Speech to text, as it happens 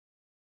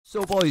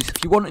So boys,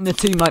 if you're wanting a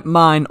team like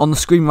mine on the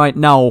screen right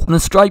now, on a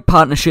strike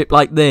partnership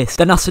like this,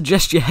 then I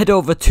suggest you head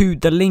over to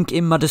the link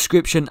in my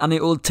description and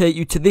it will take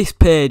you to this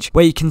page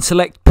where you can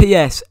select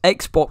PS,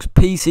 Xbox,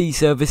 PC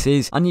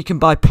services and you can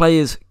buy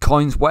players,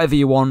 coins, whatever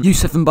you want.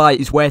 U7Buy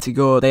is where to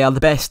go. They are the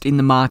best in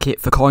the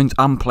market for coins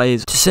and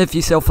players. To save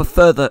yourself a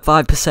further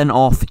 5%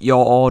 off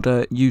your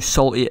order, use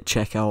Saulty at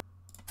checkout.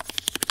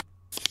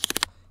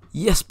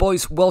 Yes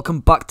boys,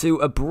 welcome back to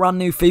a brand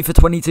new FIFA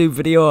 22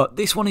 video.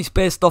 This one is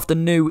based off the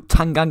new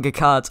Tanganga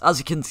cards, as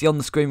you can see on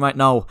the screen right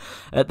now.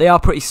 They are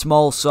pretty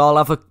small, so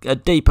I'll have a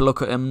deeper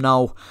look at them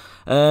now.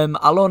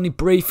 I'll only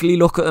briefly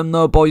look at them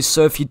though boys,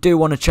 so if you do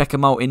want to check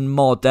them out in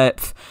more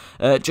depth,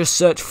 just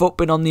search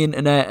FUT on the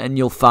internet and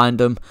you'll find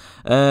them.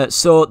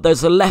 So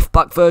there's a left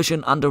back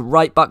version and a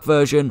right back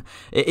version.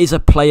 It is a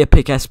player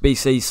pick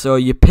SBC, so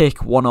you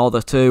pick one or the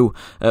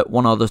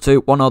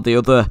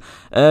other.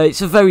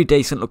 It's a very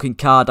decent looking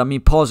card. I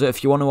mean, pause it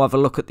if you want to have a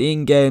look at the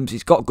in-games.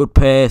 He's got good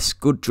pace,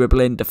 good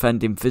dribbling,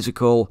 defending,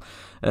 physical,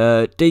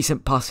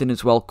 decent passing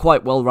as well,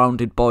 quite well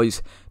rounded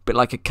boys, bit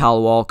like a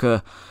Kyle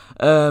Walker.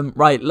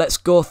 Right, let's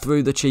go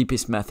through the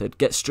cheapest method,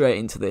 get straight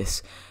into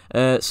this.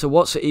 So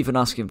what's it even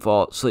asking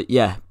for? So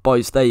yeah,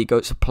 boys, there you go,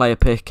 it's a player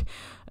pick.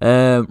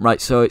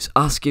 Right, so it's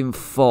asking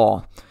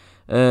for,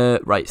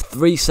 right,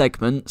 3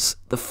 segments.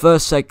 The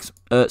first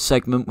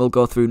segment we'll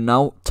go through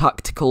now,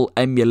 tactical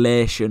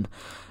emulation.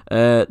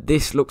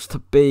 This looks to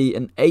be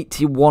an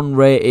 81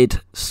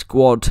 rated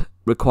squad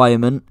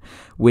requirement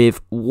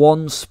with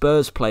 1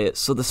 Spurs player.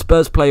 So the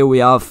Spurs player we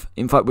have,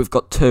 in fact we've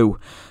got 2.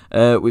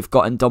 We've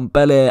got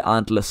Ndombele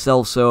and Lo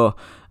Celso.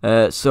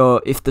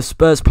 So if the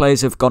Spurs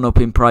players have gone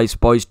up in price,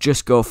 boys,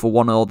 just go for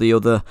one or the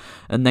other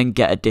and then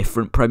get a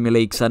different Premier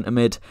League centre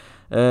mid.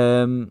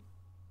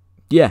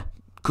 Yeah,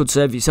 could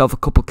save yourself a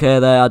couple K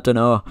there, I don't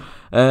know.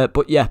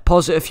 But yeah,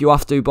 pause it if you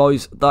have to,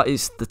 boys. That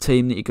is the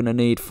team that you're going to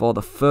need for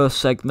the first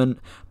segment.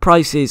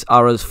 Prices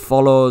are as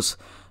follows.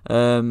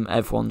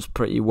 Everyone's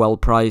pretty well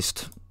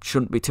priced.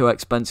 Shouldn't be too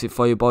expensive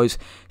for you, boys.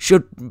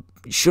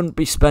 Shouldn't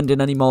be spending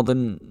any more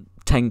than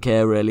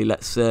 10k really,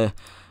 let's say,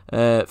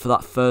 for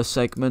that first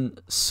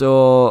segment.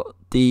 So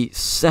the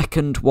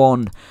second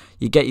one,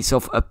 you get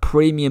yourself a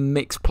premium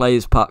mixed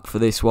players pack for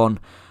this one.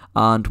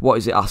 And what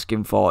is it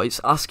asking for?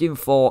 It's asking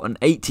for an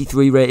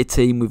 83 rated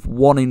team with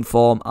 1 in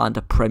form and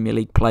a Premier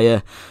League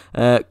player.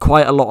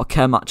 Quite a lot of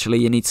chem actually.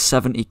 You need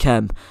 70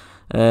 chem.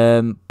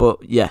 But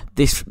yeah,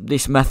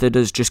 this method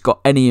has just got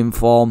any in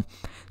form.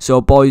 So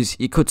boys,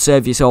 you could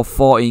save yourself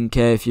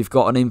 14k if you've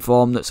got an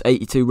inform that's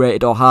 82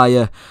 rated or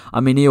higher. I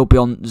mean, he'll be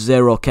on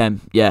 0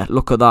 chem. Yeah,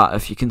 look at that.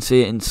 If you can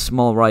see it in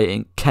small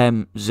writing,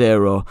 chem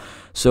 0.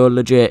 So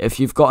legit, if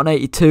you've got an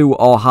 82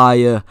 or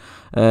higher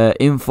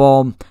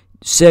inform,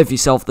 save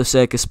yourself the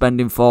sake of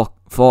spending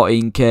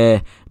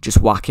 14k.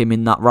 Just whack him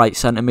in that right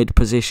centre mid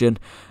position.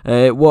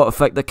 It won't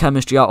affect the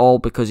chemistry at all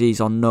because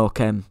he's on no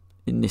chem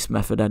in this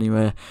method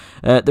anyway.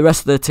 The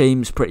rest of the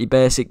team's pretty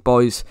basic,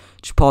 boys.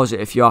 Just pause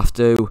it if you have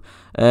to.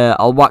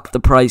 I'll whack the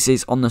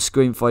prices on the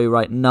screen for you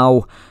right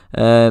now.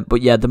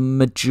 But yeah, the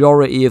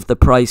majority of the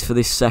price for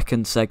this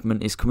second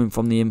segment is coming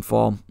from the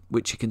inform,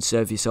 which you can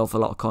save yourself a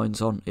lot of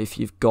coins on if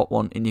you've got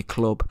one in your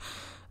club.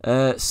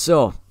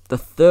 So the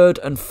third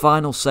and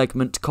final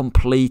segment,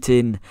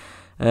 completing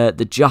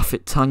the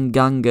Japhet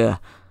Tanganga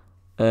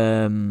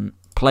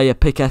player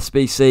pick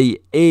SBC,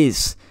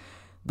 is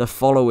the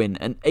following: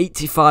 an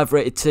 85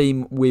 rated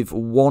team with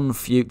 1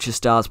 Future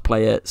Stars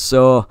player.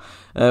 So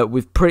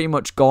we've pretty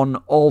much gone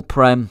all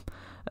Prem.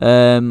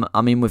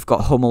 I mean, we've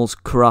got Hummels,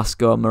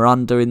 Carrasco,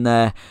 Miranda in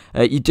there.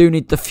 You do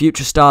need the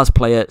Future Stars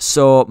player,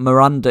 so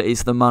Miranda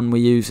is the man we're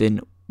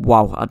using.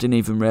 Wow, I didn't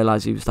even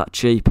realise he was that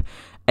cheap.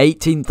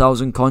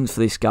 18,000 coins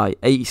for this guy,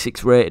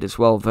 86 rated as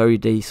well, very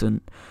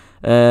decent.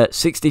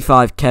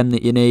 65 chem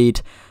that you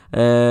need.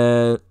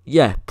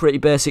 Yeah, pretty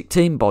basic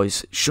team,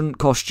 boys. Shouldn't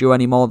cost you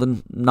any more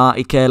than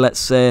 90k, let's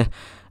say.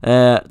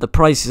 The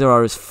prices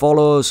are as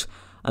follows.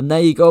 And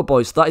there you go,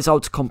 boys. That is how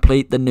to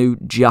complete the new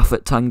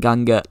Japhet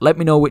Tanganga. Let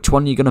me know which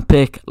one you're going to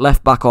pick,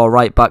 left back or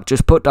right back.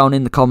 Just put down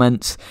in the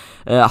comments.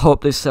 I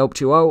hope this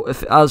helped you out.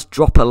 If it has,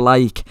 drop a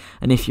like.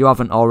 And if you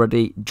haven't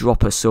already,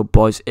 drop a sub,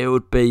 boys. It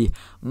would be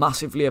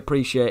massively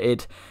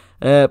appreciated.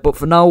 But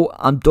for now,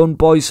 I'm done,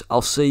 boys.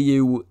 I'll see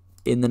you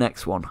in the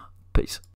next one. Peace.